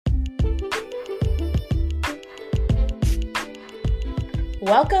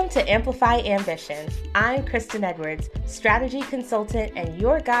Welcome to Amplify Ambition. I'm Kristen Edwards, strategy consultant and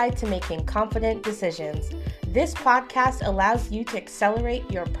your guide to making confident decisions. This podcast allows you to accelerate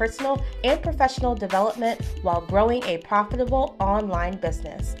your personal and professional development while growing a profitable online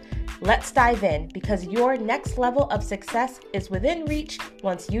business. Let's dive in because your next level of success is within reach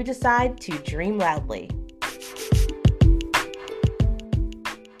once you decide to dream loudly.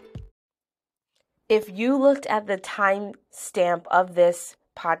 If you looked at the time stamp of this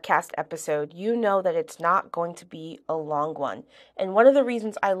podcast episode, you know that it's not going to be a long one. And one of the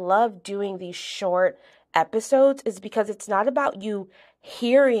reasons I love doing these short episodes is because it's not about you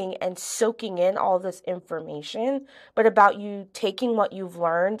hearing and soaking in all this information, but about you taking what you've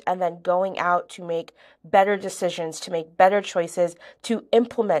learned and then going out to make better decisions, to make better choices, to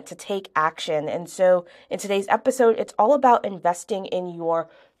implement, to take action. And so in today's episode, it's all about investing in your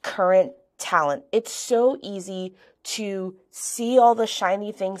current talent. It's so easy to see all the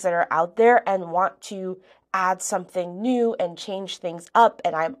shiny things that are out there and want to add something new and change things up.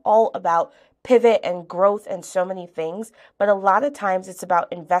 And I'm all about pivot and growth and so many things. But a lot of times it's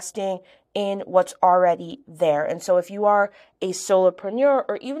about investing in what's already there. And so if you are a solopreneur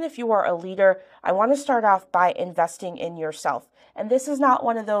or even if you are a leader, I want to start off by investing in yourself. And this is not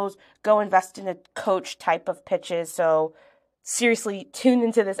one of those go invest in a coach type of pitches. So seriously, tune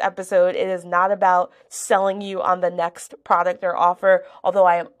into this episode. It is not about selling you on the next product or offer, although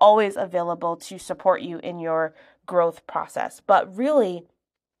I am always available to support you in your growth process. But really,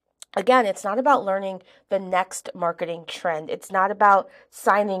 again, it's not about learning the next marketing trend. It's not about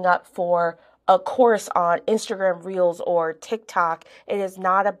signing up for a course on Instagram Reels or TikTok. It is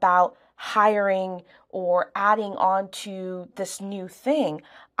not about hiring or adding on to this new thing.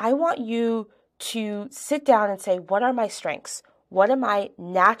 I want you to sit down and say, what are my strengths? What am I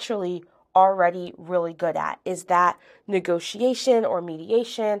naturally already really good at? Is that negotiation or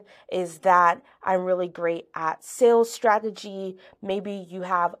mediation? Is that I'm really great at sales strategy? Maybe you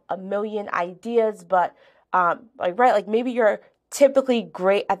have a million ideas, but maybe you're typically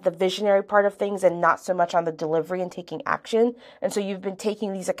great at the visionary part of things and not so much on the delivery and taking action. And so you've been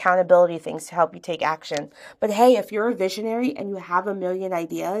taking these accountability things to help you take action. But hey, if you're a visionary and you have a million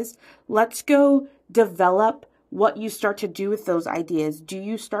ideas, let's go develop what you start to do with those ideas. Do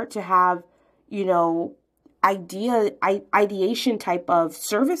you start to have, ideation type of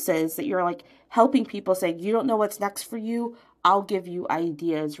services that you're like helping people say, you don't know what's next for you? I'll give you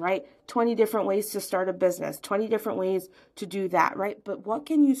ideas, right? 20 different ways to start a business, 20 different ways to do that, right? But what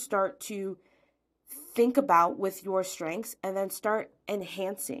can you start to think about with your strengths and then start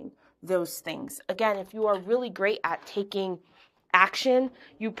enhancing those things? Again, if you are really great at taking action,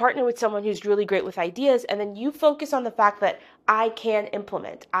 you partner with someone who's really great with ideas, and then you focus on the fact that I can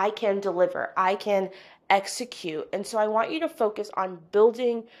implement, I can deliver, I can execute. And so I want you to focus on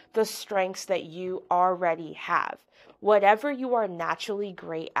building the strengths that you already have. Whatever you are naturally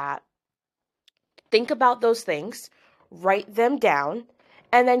great at, think about those things, write them down,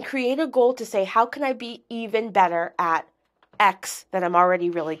 and then create a goal to say, how can I be even better at X that I'm already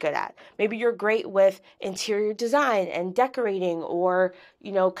really good at? Maybe you're great with interior design and decorating or,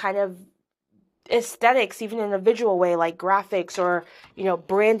 kind of aesthetics, even in a visual way like graphics or,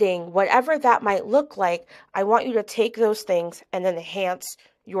 branding, whatever that might look like. I want you to take those things and enhance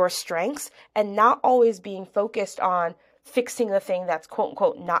your strengths and not always being focused on fixing the thing that's quote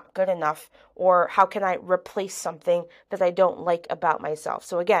unquote not good enough, or how can I replace something that I don't like about myself.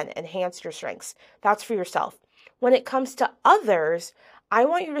 So again, enhance your strengths. That's for yourself. When it comes to others, I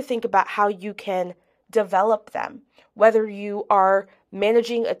want you to think about how you can develop them. Whether you are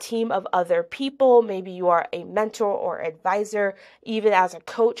managing a team of other people, maybe you are a mentor or advisor, even as a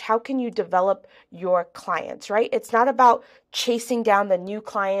coach, how can you develop your clients, right? It's not about chasing down the new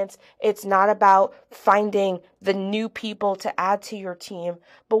clients. It's not about finding the new people to add to your team,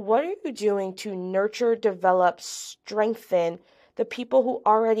 but what are you doing to nurture, develop, strengthen the people who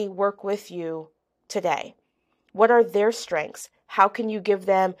already work with you today? What are their strengths? How can you give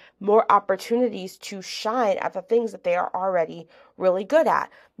them more opportunities to shine at the things that they are already really good at?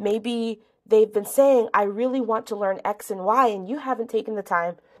 Maybe they've been saying, I really want to learn X and Y, and you haven't taken the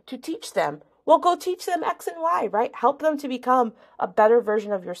time to teach them. Well, go teach them X and Y, right? Help them to become a better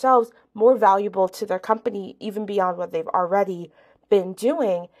version of yourselves, more valuable to their company, even beyond what they've already been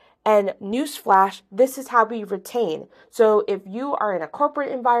doing. And newsflash, this is how we retain. So if you are in a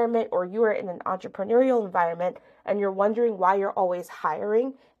corporate environment or you are in an entrepreneurial environment and you're wondering why you're always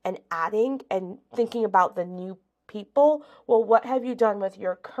hiring and adding and thinking about the new people, well, what have you done with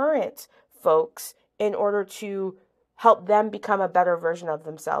your current folks in order to help them become a better version of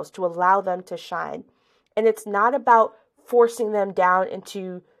themselves, to allow them to shine? And it's not about forcing them down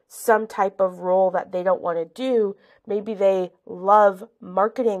into some type of role that they don't want to do. Maybe they love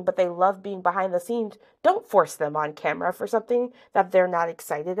marketing, but they love being behind the scenes. Don't force them on camera for something that they're not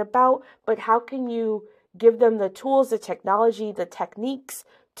excited about. But how can you give them the tools, the technology, the techniques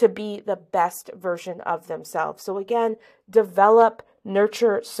to be the best version of themselves? So again, develop,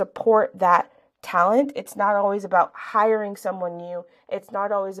 nurture, support that talent. It's not always about hiring someone new. It's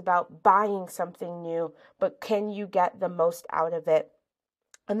not always about buying something new, but can you get the most out of it?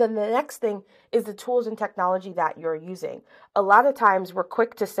 And then the next thing is the tools and technology that you're using. A lot of times we're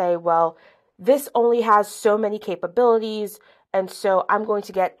quick to say, well, this only has so many capabilities, and so I'm going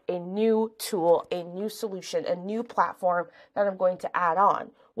to get a new tool, a new solution, a new platform that I'm going to add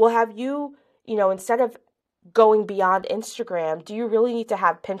on. Well, have you, instead of going beyond Instagram, do you really need to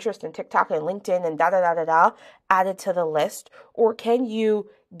have Pinterest and TikTok and LinkedIn and added to the list? Or can you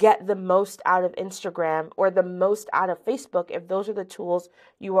get the most out of Instagram or the most out of Facebook if those are the tools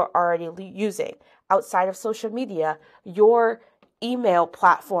you are already using? Outside of social media, your email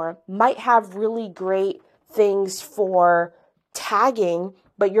platform might have really great things for tagging,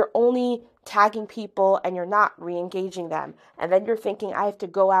 but you're only tagging people and you're not re-engaging them. And then you're thinking, I have to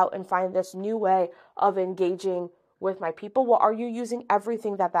go out and find this new way of engaging with my people. Well, are you using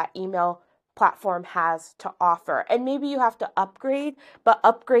everything that email platform has to offer? And maybe you have to upgrade, but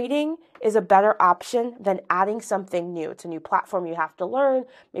upgrading is a better option than adding something new. It's a new platform you have to learn.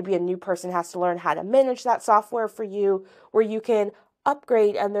 Maybe a new person has to learn how to manage that software for you, where you can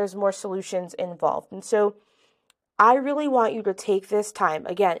upgrade and there's more solutions involved. And so I really want you to take this time,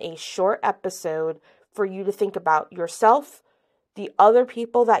 again, a short episode, for you to think about yourself, the other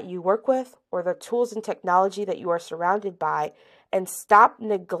people that you work with, or the tools and technology that you are surrounded by, and stop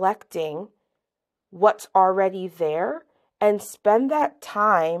neglecting what's already there and spend that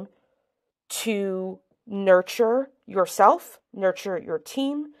time to nurture yourself, nurture your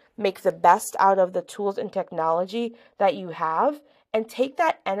team, make the best out of the tools and technology that you have, and take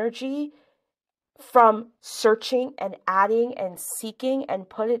that energy from searching and adding and seeking and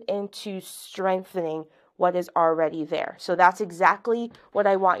put it into strengthening what is already there. So that's exactly what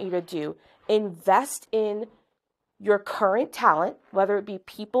I want you to do. Invest in your current talent, whether it be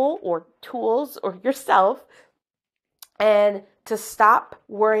people or tools or yourself, and to stop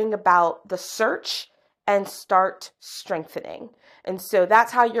worrying about the search and start strengthening. And so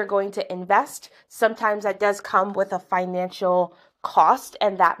that's how you're going to invest. Sometimes that does come with a financial cost,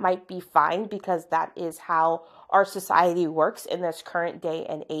 and that might be fine because that is how our society works in this current day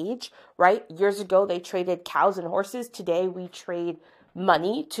and age, right? Years ago, they traded cows and horses. Today, we trade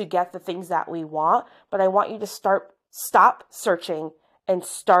money to get the things that we want. But I want you to stop searching and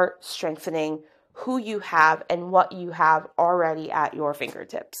start strengthening who you have and what you have already at your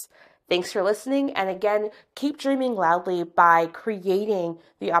fingertips. Thanks for listening. And again, keep dreaming loudly by creating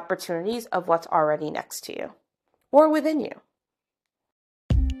the opportunities of what's already next to you or within you.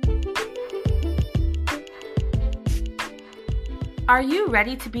 Are you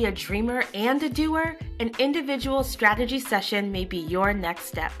ready to be a dreamer and a doer? An individual strategy session may be your next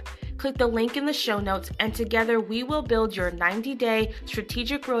step. Click the link in the show notes, and together we will build your 90-day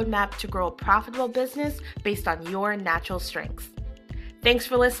strategic roadmap to grow a profitable business based on your natural strengths. Thanks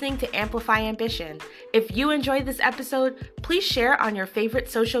for listening to Amplify Ambition. If you enjoyed this episode, please share on your favorite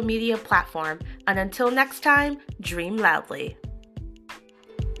social media platform. And until next time, dream loudly.